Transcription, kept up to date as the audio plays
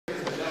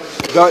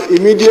the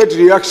immediate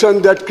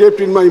reaction that crept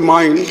in my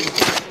mind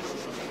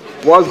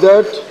was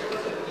that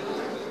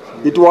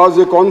it was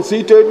a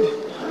conceited,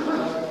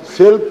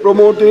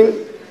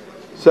 self-promoting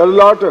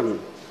charlatan.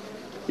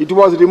 It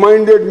was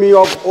reminded me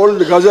of old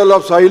ghazal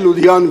of Sahil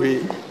Ludhianvi.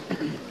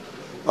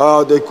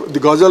 The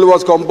ghazal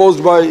was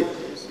composed by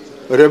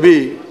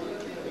Ravi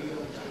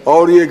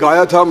और ये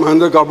गाया था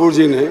महेंद्र कपूर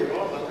जी ने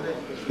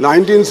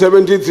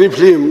 1973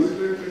 film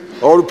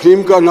और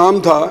film का नाम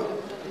था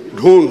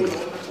ढूंढ।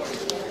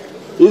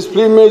 इस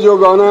फिल्म में जो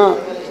गाना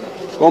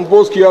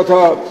कंपोज किया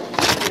था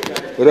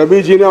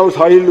रवि जी ने और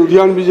साहिल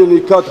लुधियानवी जी ने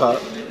लिखा था,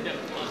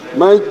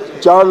 मैं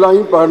 4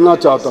 लाइन पढ़ना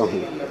चाहता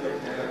हूँ।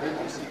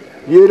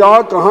 ये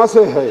राह कहाँ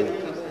से है,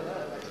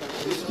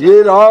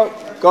 ये राह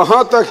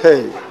कहाँ तक है,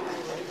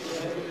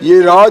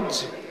 ये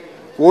राज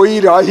कोई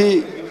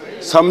राही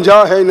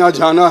समझा है ना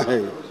जाना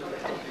है,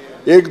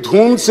 एक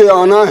धुंध से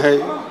आना है,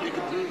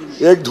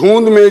 एक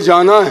धुंध में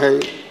जाना है,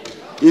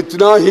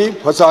 इतना ही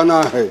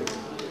फसाना है।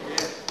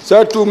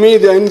 Sir, to me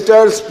the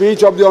entire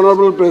speech of the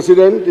Honorable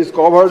President is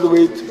covered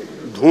with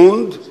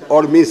dhund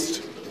or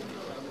mist.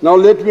 Now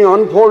let me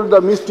unfold the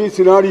misty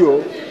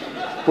scenario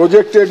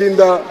projected in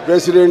the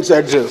President's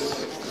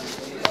address.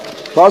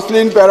 Firstly,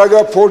 in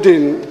paragraph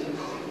 14,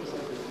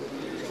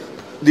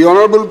 the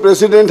Honorable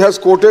President has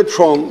quoted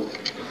from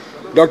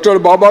Dr.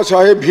 Baba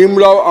Saheb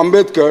Bhimrao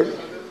Ambedkar,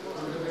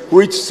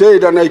 which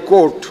said, and I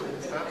quote,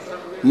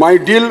 "My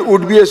deal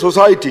would be a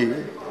society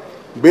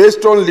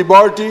based on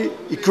liberty,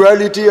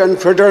 equality and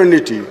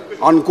fraternity,"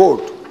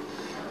 unquote.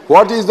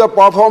 What is the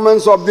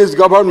performance of this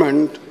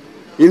government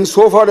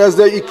insofar as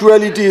the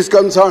equality is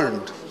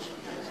concerned?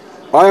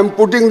 I am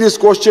putting this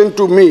question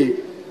to me,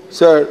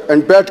 sir,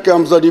 and back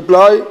comes the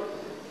reply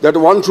that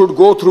one should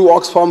go through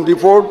Oxfam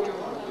report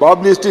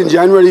published in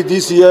January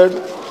this year,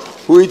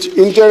 which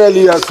inter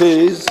alia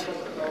says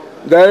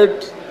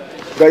that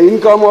the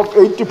income of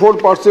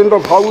 84%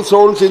 of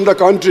households in the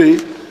country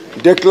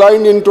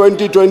declined in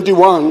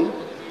 2021,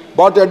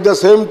 but at the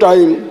same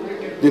time,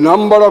 the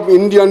number of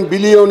Indian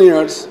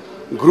billionaires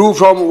grew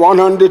from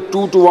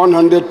 102 to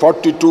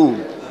 142.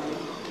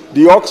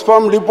 The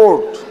Oxfam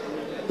report,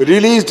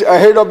 released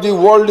ahead of the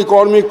World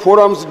Economic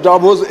Forum's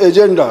Davos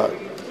agenda,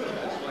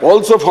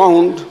 also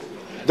found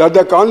that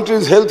the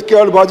country's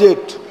healthcare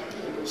budget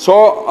saw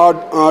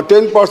a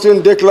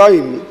 10%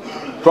 decline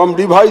from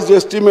revised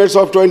estimates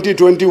of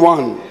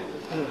 2021.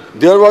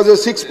 There was a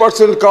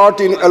 6% cut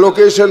in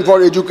allocation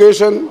for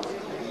education,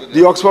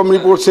 the Oxfam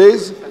report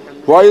says,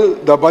 while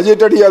the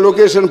budgetary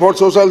allocation for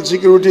social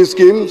security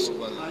schemes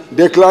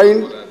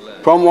declined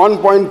from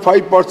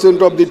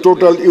 1.5% of the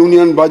total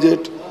union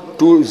budget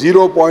to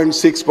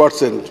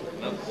 0.6%.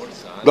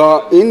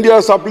 The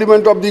India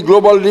supplement of the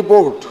global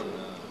report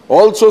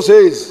also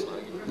says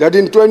that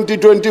in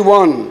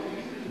 2021,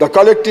 the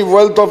collective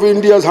wealth of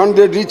India's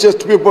 100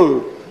 richest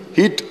people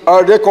hit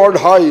a record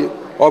high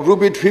of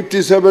rupees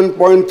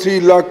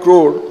 57.3 lakh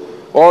crore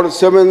or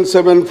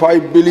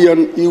 775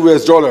 billion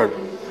US dollar.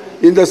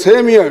 In the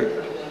same year,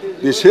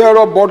 the share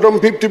of bottom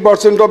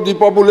 50% of the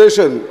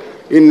population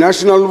in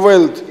national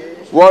wealth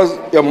was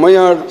a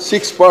mere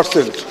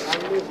 6%.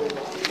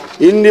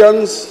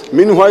 Indians,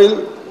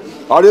 meanwhile,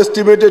 are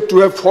estimated to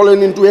have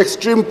fallen into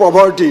extreme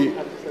poverty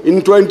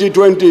in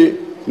 2020,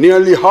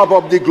 nearly half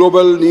of the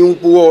global new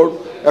poor,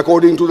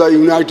 according to the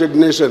United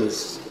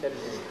Nations.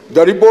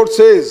 The report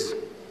says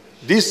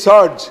this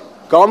surge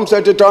comes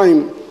at a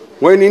time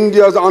when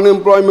India's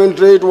unemployment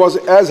rate was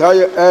as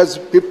high as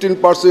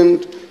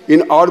 15%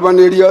 in urban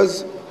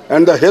areas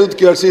and the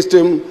healthcare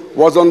system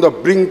was on the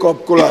brink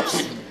of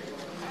collapse.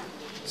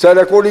 Sir,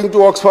 according to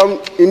Oxfam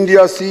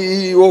India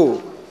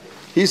CEO,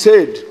 he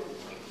said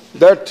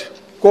that,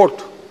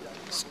 quote,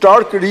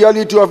 "stark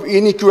reality of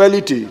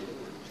inequality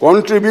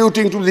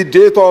contributing to the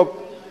death of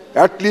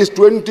at least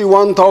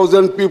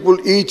 21,000 people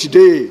each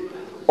day,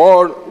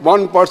 or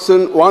one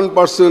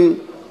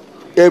person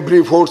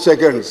every 4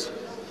 seconds.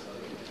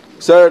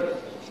 Sir,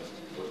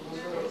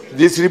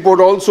 this report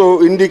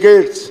also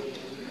indicates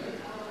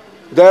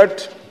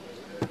that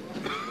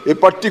a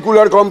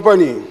particular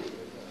company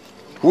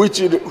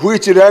which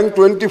ranked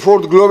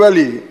 24th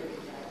globally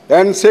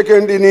and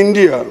second in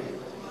India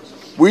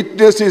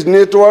witnessed its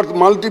net worth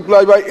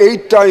multiply by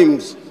 8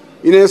 times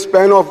in a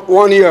span of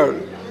 1 year,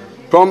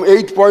 from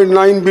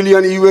 8.9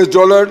 billion US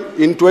dollar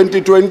in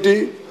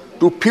 2020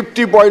 to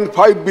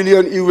 50.5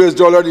 billion US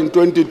dollar in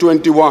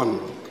 2021.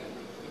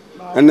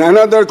 And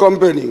another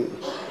company,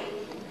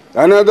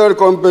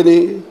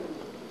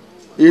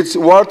 its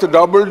worth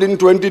doubled in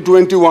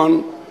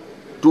 2021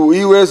 to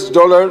US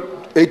dollar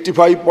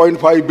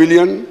 85.5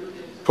 billion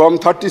from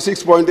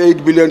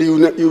 36.8 billion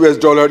US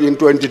dollar in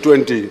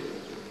 2020.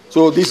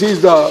 So this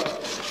is the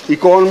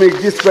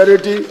economic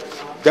disparity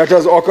that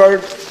has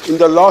occurred in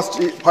the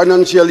last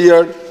financial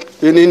year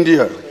in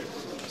India.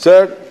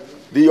 Sir,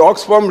 the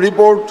Oxfam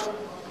report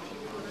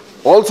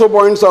also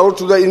points out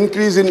to the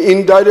increase in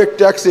indirect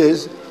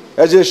taxes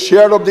as a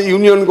share of the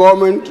union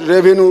government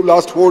revenue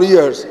last 4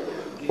 years,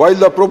 while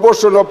the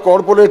proportion of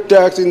corporate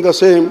tax in the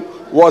same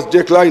was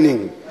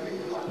declining.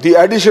 the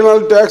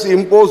additional tax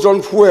imposed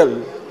on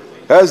fuel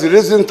has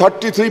risen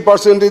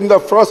 33% in the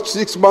first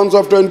 6 months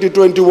of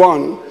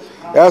 2021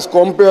 as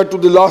compared to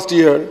the last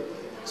year,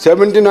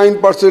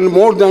 79%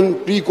 more than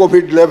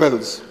pre-COVID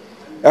levels.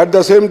 At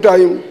the same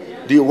time,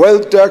 the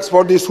wealth tax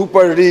for the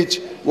super rich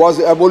was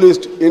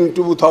abolished in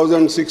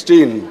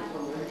 2016.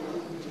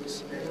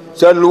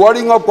 So,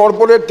 lowering of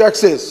corporate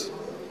taxes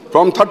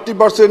from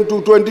 30%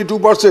 to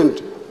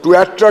 22% to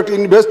attract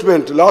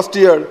investment last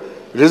year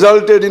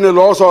resulted in a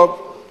loss of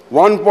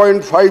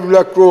 1.5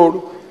 lakh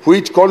crore,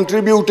 which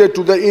contributed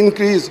to the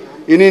increase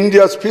in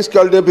India's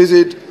fiscal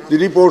deficit, the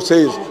report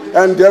says.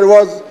 And there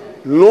was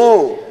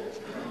no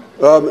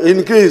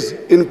increase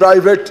in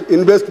private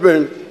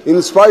investment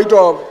in spite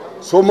of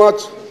so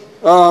much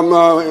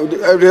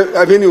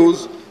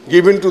avenues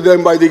given to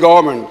them by the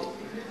government.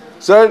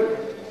 Sir,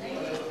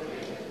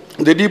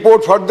 the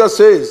report further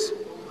says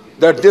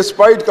that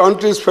despite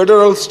country's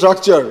federal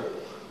structure,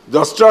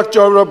 the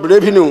structure of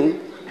revenue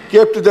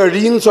kept the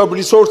reins of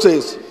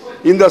resources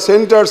in the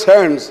centre's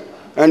hands,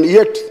 and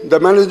yet the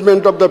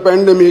management of the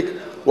pandemic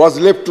was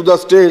left to the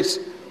states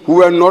who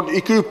were not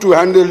equipped to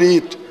handle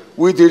it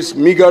with its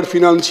meager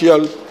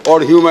financial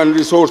or human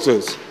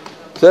resources.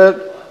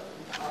 Sir,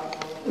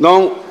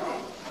 now,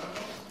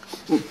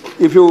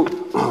 if you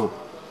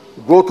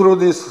go through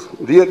this,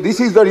 this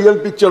is the real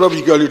picture of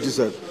equality,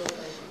 sir.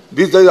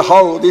 This is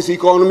how this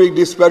economic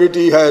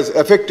disparity has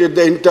affected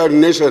the entire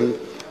nation,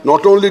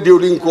 not only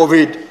during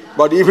COVID,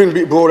 but even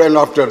before and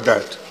after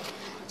that.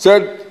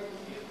 Sir,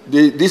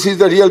 this is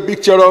the real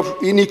picture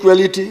of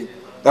inequality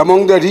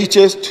among the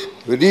richest,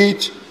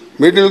 rich,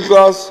 middle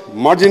class,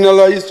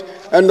 marginalized,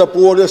 and the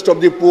poorest of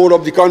the poor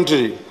of the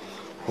country.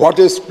 What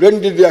a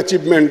splendid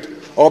achievement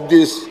of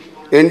this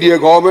NDA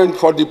government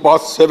for the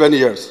past 7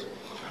 years.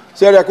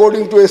 Sir,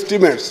 according to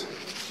estimates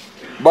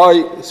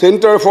by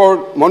Center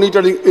for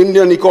Monitoring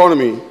Indian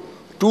Economy,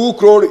 2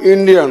 crore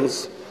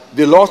Indians,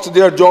 they lost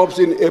their jobs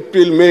in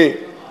April-May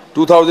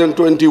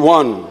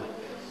 2021.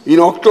 In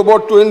October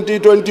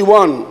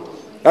 2021,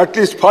 at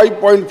least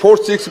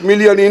 5.46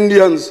 million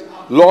Indians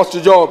lost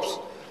jobs,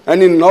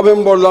 and in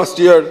November last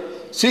year,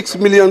 6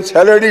 million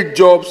salaried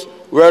jobs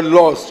were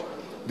lost.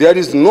 There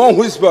is no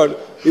whisper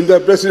in the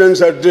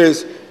President's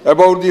address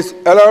about this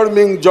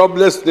alarming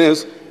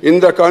joblessness in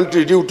the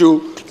country due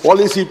to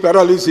policy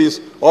paralysis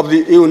of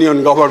the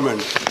union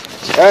government.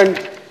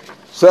 And,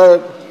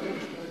 sir,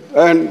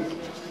 and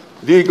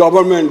the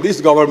government,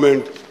 this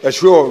government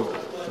assured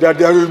that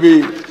there will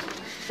be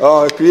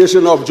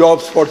creation of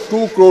jobs for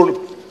 2 crore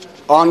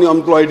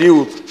unemployed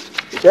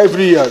youth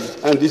every year.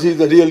 And this is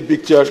the real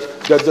picture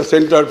that the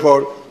Center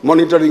for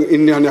Monitoring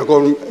Indian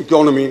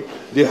Economy,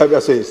 they have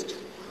assessed.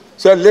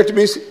 Sir,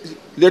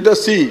 let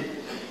us see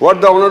what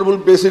the Honorable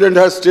President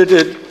has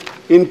stated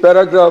in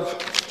paragraph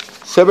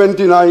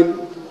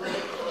 79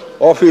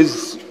 of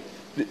his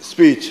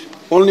speech.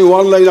 Only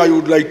one line I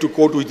would like to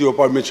quote with your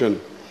permission.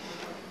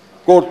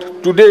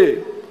 Quote,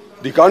 "Today,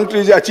 the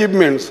country's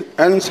achievements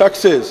and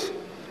success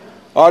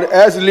are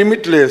as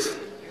limitless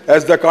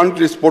as the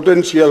country's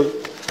potential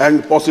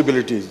and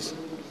possibilities."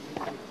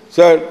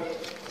 Sir,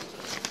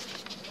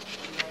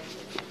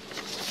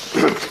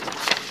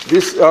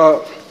 this,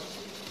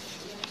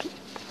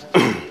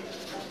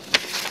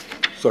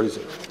 sorry,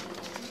 sir.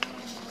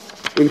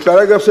 In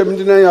paragraph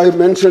 79, I have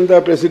mentioned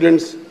the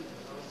President's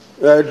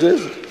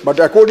address, but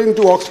according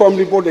to Oxfam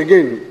report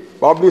again,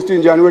 published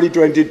in January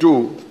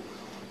 22,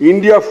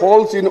 India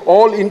falls in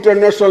all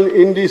international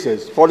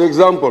indices. For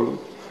example,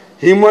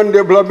 Human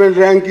Development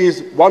rank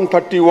is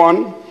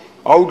 131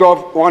 out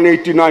of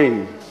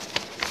 189.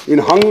 In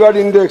Hunger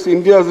Index,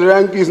 India's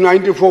rank is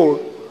 94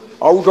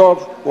 out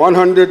of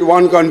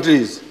 101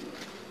 countries.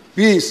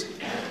 Peace,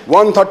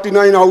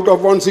 139 out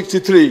of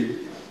 163.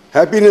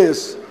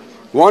 Happiness,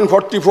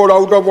 144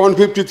 out of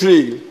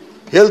 153.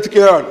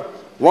 Healthcare,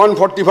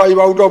 145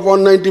 out of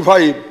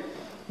 195.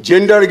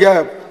 Gender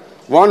gap,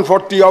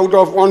 140 out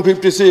of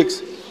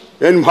 156.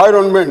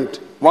 Environment,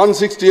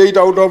 168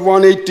 out of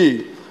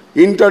 180.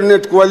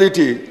 Internet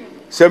quality,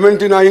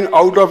 79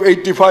 out of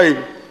 85.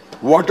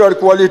 Water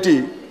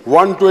quality,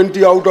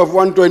 120 out of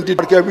 120.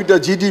 Per capita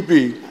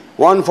GDP,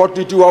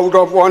 142 out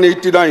of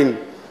 189.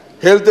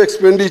 Health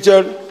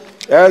expenditure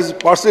as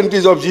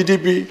percentage of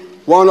GDP,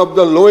 one of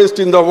the lowest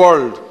in the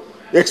world.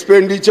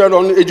 Expenditure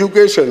on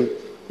education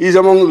is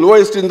among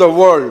lowest in the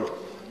world.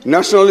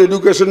 National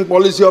Education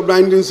Policy of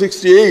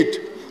 1968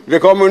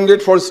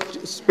 recommended for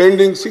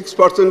spending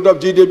 6% of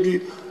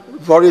GDP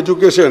for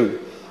education.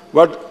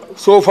 But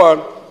so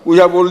far, we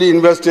have only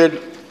invested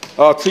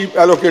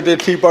allocated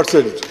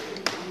 3%.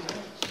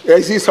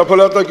 ऐसी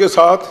सफलता के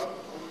साथ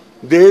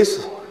देश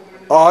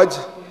आज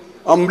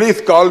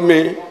अमृत काल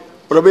में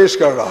प्रवेश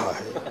कर रहा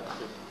है।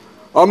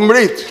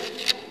 अमृत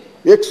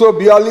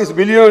 142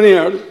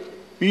 बिलियनियर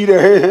पी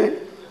रहे हैं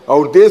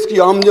और देश की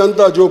आम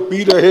जनता जो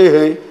पी रहे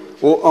हैं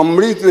वो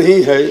अमृत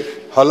नहीं है,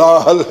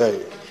 हलाहल है,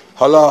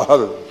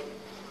 हलाहल।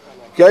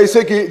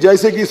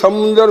 जैसे कि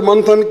समुद्र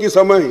मंथन के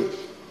समय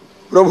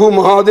प्रभु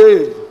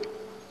महादेव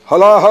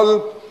हलाहल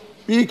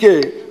पी के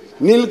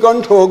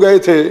नीलकंठ हो गए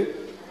थे,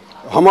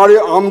 हमारे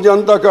आम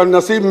जनता का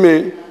नसीब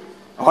में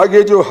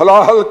आगे जो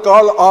हलाहल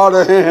काल आ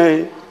रहे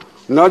हैं,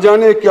 न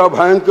जाने क्या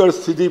भयंकर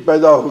स्थिति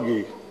पैदा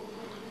होगी।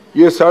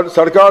 ये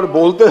सरकार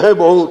बोलते हैं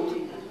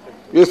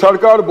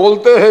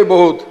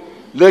बहुत,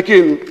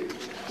 लेकिन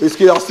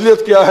इसकी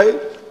असलियत क्या है?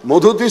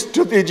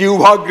 मधुतिष्ठति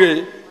जीवभाग्रे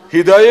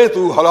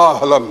hidayatu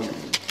halahalam.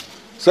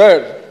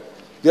 Sir,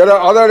 there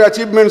are other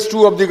achievements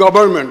too of the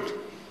government.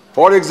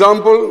 For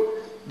example,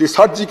 the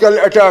surgical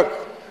attack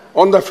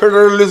on the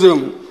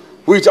federalism,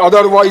 which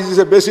otherwise is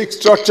a basic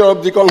structure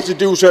of the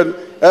Constitution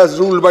as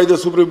ruled by the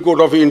Supreme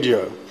Court of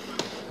India.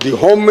 The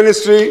Home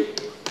Ministry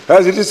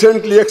has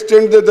recently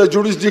extended the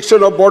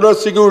jurisdiction of Border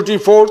Security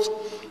Force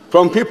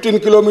from 15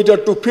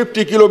 kilometers to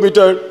 50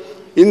 kilometers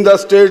in the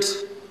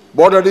states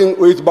bordering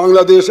with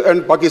Bangladesh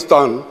and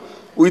Pakistan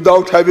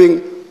without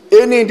having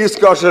any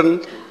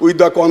discussion with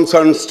the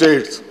concerned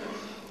states.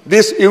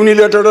 This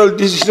unilateral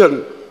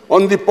decision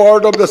on the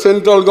part of the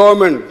central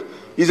government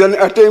is an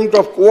attempt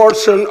of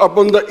coercion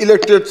upon the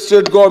elected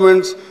state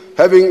governments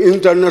having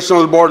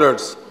international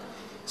borders.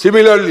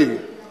 Similarly,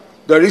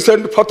 the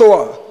recent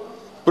fatwa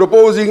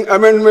proposing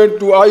amendment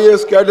to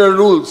IAS cadre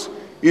rules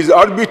is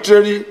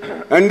arbitrary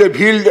and a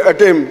veiled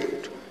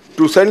attempt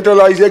to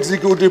centralize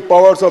executive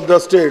powers of the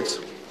states.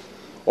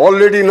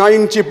 Already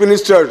 9 chief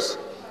ministers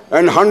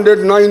and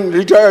 109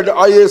 retired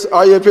IAS,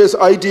 IFS,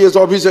 ITS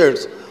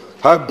officers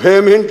have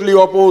vehemently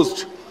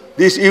opposed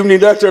this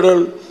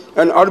unilateral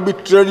and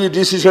arbitrary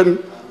decision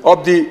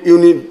of the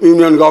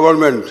union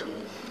government.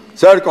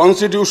 Sir,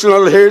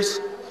 constitutional heads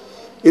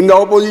in the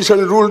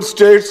opposition-ruled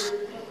states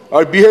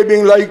are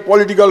behaving like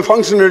political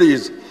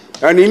functionaries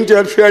and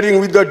interfering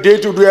with the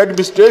day-to-day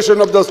administration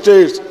of the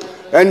states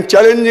and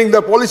challenging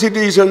the policy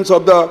decisions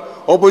of the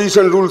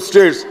opposition-ruled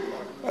states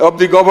of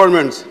the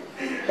governments.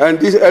 And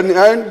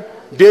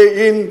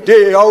day in,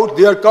 day out,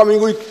 they are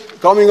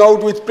coming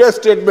out with press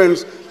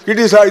statements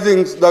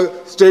criticizing the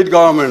state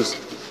governments.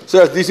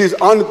 So this is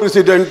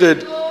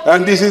unprecedented,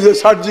 and this is a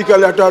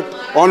surgical attack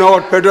on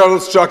our federal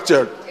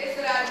structure.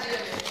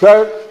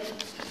 Sir,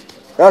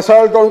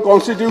 assault on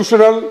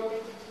constitutional,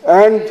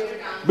 and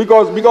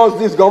because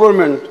this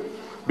government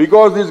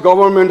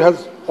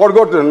has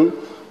forgotten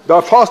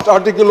the first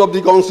article of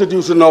the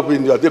Constitution of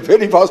India, the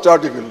very first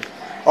article.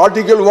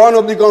 Article 1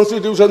 of the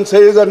Constitution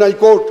says, and I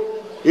quote,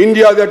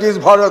 India, that is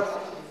Bharat,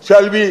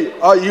 shall be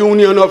a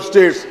union of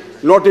states,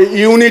 not a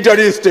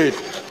unitary state.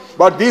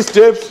 But these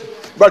steps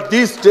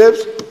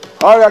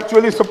are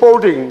actually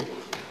supporting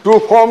to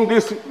form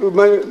this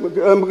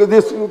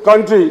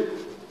country,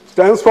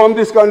 transform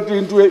this country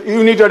into a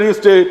unitary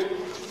state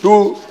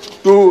to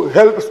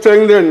help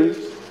strengthen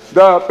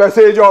the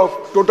passage of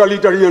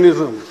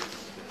totalitarianism.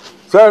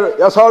 Sir,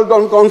 assault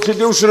on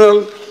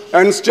constitutional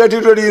and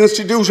statutory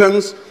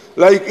institutions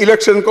like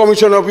Election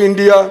Commission of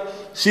India,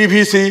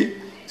 CVC,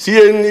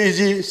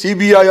 CNEG,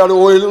 CBI are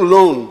well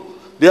known.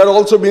 They are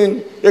also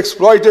being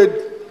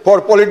exploited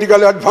for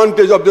political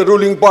advantage of the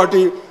ruling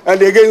party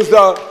and against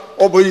the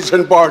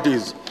opposition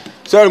parties.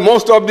 Sir,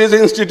 most of these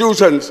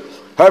institutions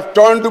have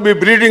turned to be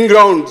breeding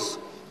grounds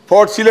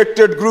for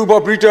selected group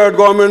of retired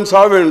government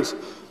servants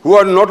who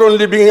are not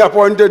only being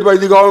appointed by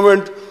the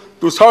government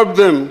to serve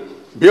them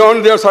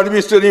beyond their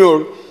service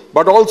tenure,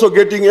 but also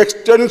getting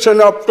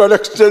extension after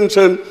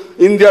extension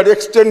in their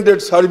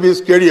extended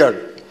service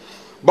career.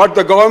 But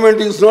the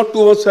government is not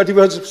too much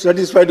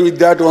satisfied with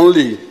that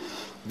only.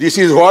 This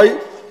is why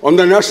on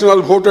the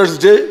National Voters'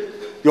 Day,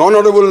 the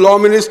Honorable Law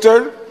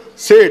Minister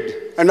said,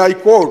 and I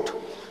quote,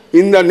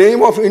 in the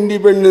name of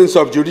independence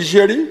of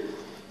judiciary,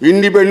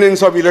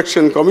 independence of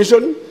election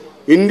commission,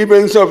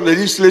 independence of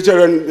legislature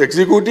and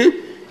executive,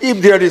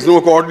 if there is no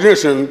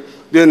coordination,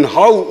 then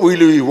how will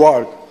we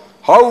work?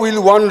 How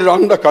will one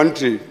run the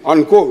country?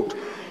 Unquote.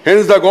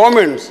 Hence the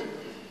government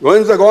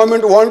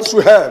wants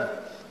to have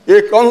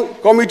a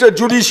committed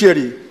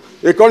judiciary,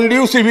 a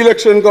conducive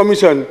election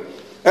commission,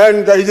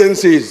 and the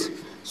agencies,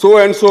 so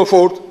and so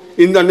forth,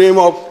 in the name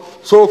of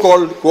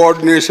so-called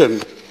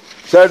coordination.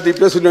 Sir, the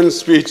President's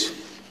speech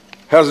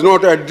has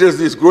not addressed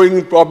this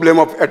growing problem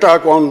of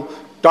attack on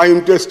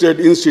time-tested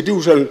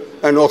institutions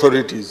and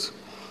authorities.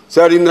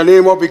 Sir, in the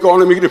name of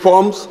economic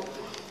reforms,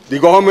 the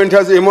government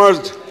has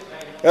emerged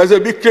as a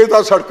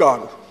Vikreta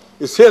Sarkar,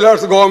 a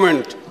seller's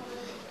government,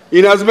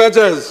 inasmuch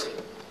as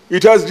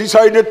it has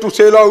decided to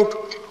sell out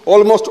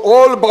almost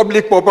all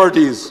public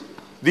properties.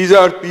 These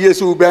are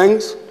PSU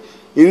banks,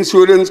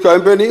 insurance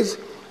companies,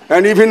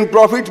 and even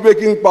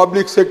profit-making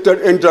public sector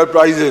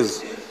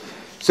enterprises.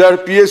 Sir,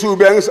 PSU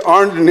banks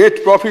earned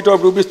net profit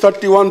of rupees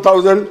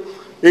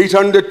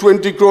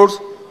 31,820 crores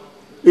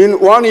in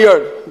 1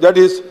 year, that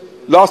is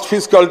last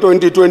fiscal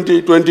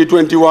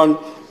 2020-2021,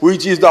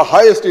 which is the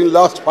highest in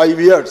last 5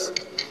 years.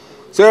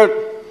 Sir,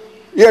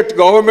 yet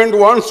government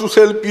wants to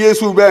sell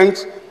PSU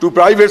banks to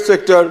private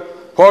sector,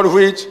 for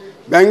which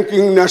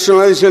Banking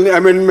Nationalization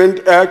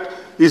Amendment Act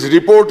is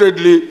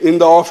reportedly in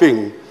the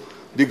offing.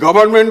 The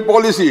government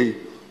policy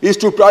is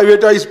to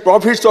privatize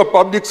profits of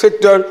public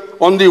sector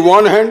on the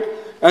one hand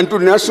and to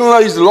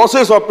nationalize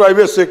losses of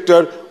private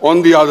sector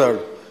on the other.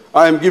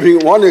 I am giving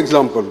one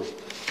example.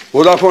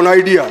 Vodafone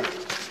Idea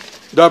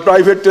the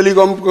private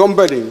telecom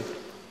company,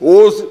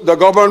 owes the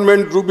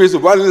government rupees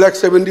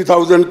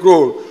 1,70,000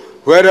 crore,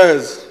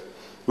 whereas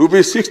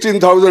rupees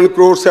 16,000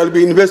 crore shall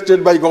be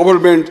invested by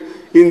government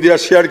in their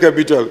share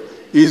capital.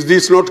 Is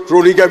this not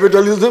crony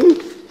capitalism?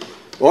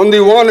 On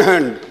the one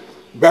hand,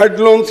 bad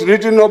loans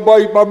written off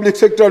by public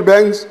sector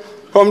banks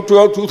from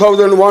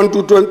 2001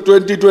 to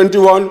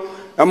 2021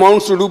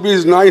 amounts to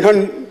rupees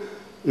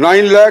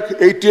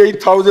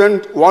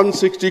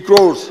 9,88,160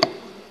 crores.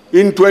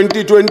 In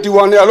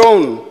 2021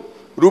 alone,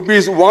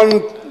 rupees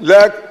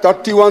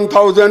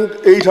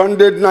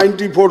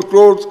 1,31,894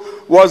 crores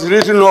was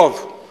written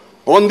off.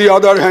 On the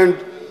other hand,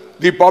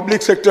 the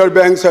public sector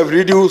banks have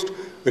reduced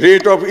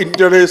rate of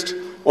interest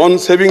on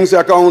savings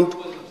account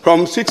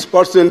from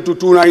 6% to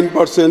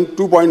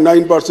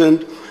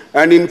 2.9%,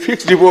 and in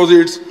fixed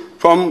deposits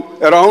from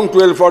around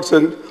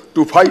 12%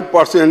 to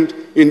 5%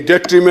 in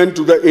detriment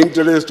to the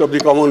interest of the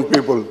common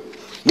people.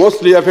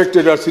 Mostly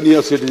affected are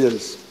senior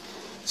citizens.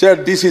 Sir,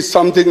 this is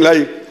something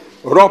like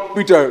rob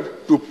Peter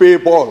to pay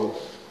Paul.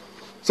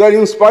 Sir,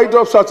 in spite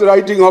of such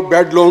writing of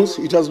bad loans,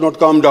 it has not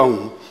come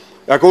down.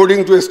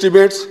 According to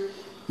estimates,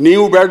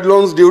 new bad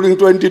loans during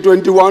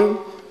 2021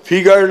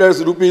 figured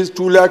as rupees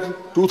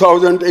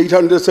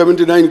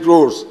 2,0879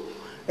 crores.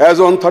 As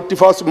on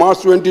 31st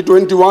March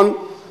 2021,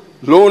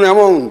 loan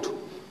amount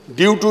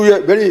due to a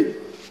very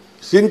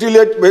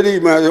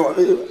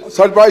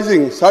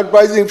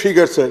surprising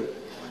figure, sir.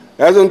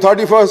 As on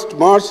 31st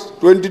March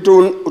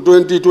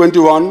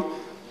 2021,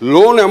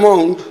 loan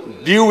amount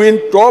due in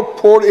top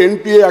 4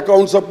 NPA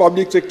accounts of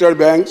public sector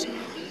banks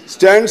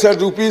stands at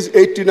rupees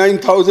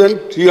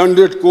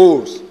 89,300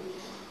 crores.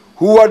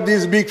 Who are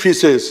these big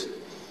fishes?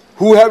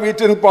 Who have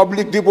eaten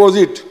public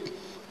deposit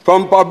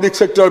from public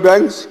sector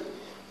banks?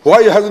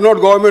 Why has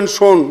not government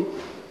shown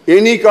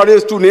any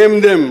courage to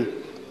name them,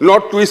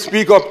 not to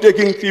speak of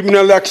taking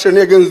criminal action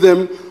against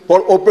them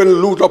for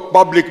open loot of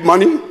public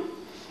money?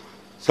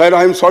 Sir,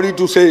 I am sorry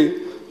to say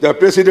the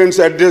President's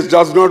address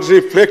does not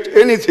reflect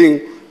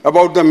anything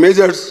about the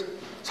measures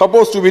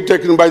supposed to be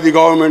taken by the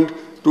government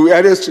to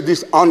arrest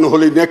this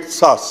unholy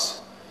nexus.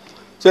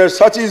 Sir,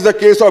 such is the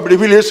case of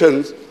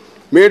revelations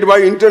made by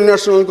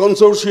international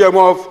consortium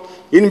of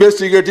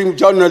investigative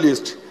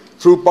journalists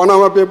through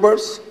Panama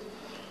Papers,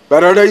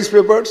 Paradise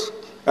Papers,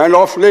 and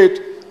of late,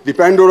 the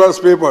Pandora's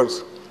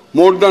Papers.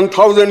 More than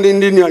 1,000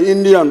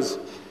 Indians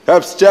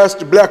have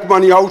stashed black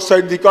money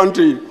outside the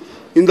country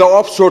in the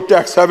offshore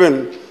tax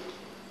haven.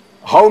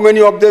 How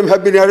many of them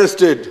have been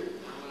arrested?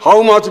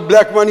 How much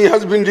black money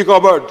has been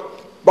recovered?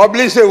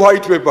 Publish a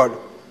white paper.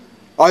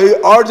 I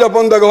urge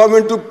upon the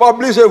government to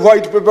publish a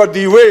white paper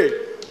the way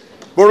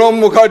Pranab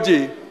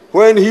Mukherjee,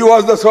 when he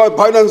was the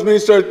finance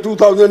minister in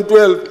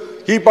 2012,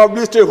 he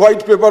published a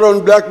white paper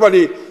on black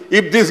money.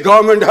 If this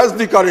government has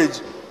the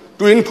courage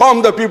to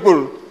inform the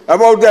people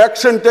about the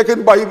action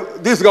taken by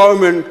this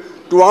government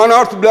to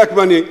unearth black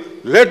money,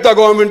 let the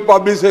government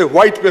publish a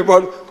white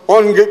paper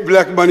on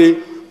black money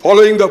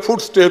following the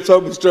footsteps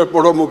of Mr.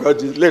 Pranab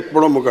Mukherjee, late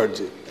Pranab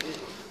Mukherjee.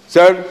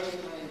 Sir,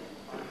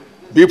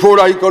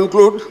 before I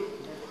conclude,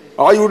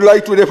 I would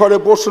like to refer a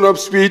portion of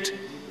speech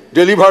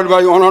delivered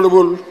by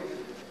Honorable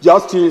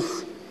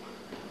Justice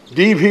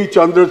D.V.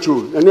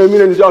 Chandrachud, an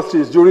eminent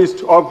justice,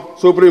 jurist of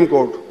Supreme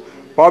Court,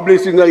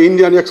 published in the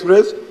Indian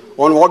Express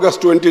on August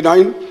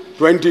 29,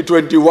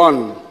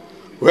 2021,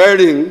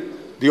 wherein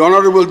the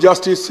Honorable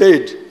Justice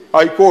said,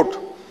 I quote,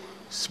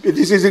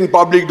 this is in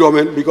public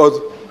domain because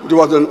it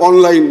was an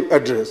online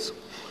address,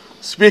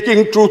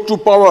 "Speaking truth to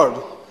power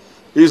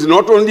is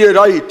not only a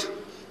right,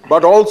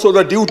 but also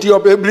the duty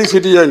of every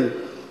citizen,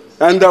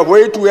 and the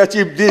way to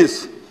achieve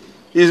this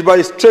is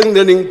by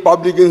strengthening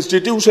public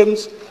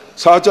institutions,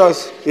 such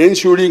as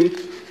ensuring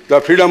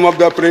the freedom of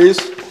the press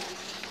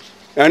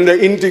and the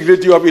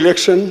integrity of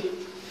election,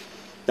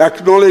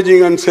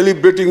 acknowledging and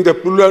celebrating the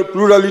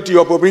plurality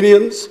of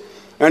opinions,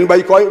 and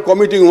by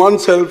committing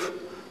oneself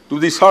to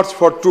the search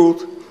for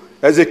truth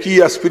as a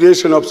key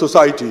aspiration of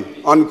society,"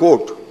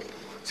 unquote.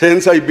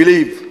 Hence,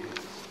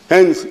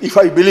 if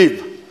I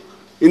believe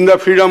in the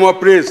freedom of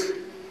press,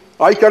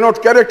 I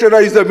cannot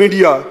characterize the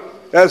media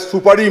as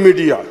superi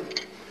media.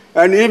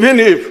 And even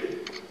if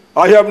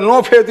I have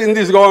no faith in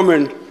this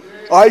government,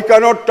 I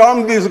cannot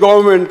term this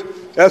government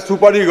as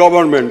superi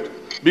government,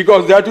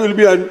 because that will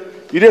be an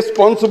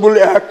irresponsible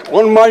act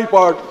on my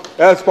part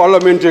as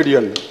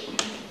parliamentarian.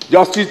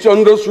 Justice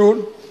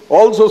Chandrachud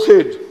also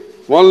said,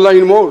 one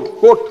line more,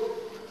 quote,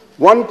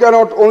 "One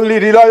cannot only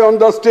rely on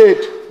the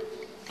state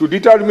to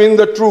determine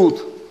the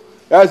truth,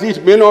 as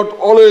it may not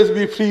always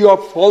be free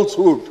of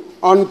falsehood,"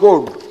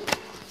 unquote.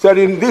 Sir,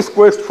 in this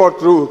quest for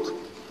truth,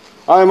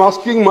 I am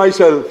asking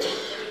myself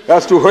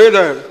as to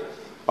whether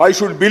I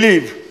should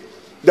believe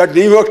that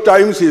New York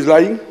Times is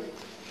lying,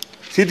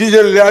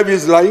 Citizen Lab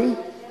is lying,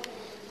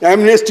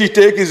 Amnesty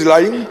Take is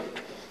lying,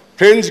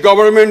 French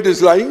government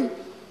is lying,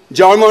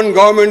 German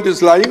government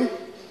is lying,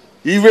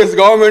 US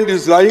government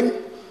is lying,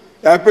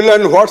 Apple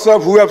and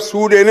WhatsApp, who have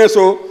sued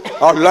NSO,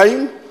 are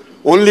lying.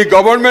 Only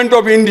government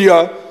of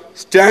India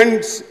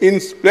stands in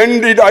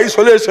splendid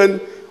isolation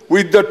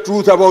with the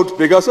truth about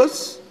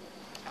Pegasus.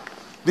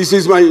 This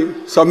is my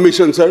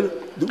submission, sir.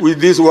 With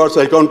these words,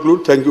 I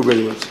conclude. Thank you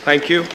very much. Thank you.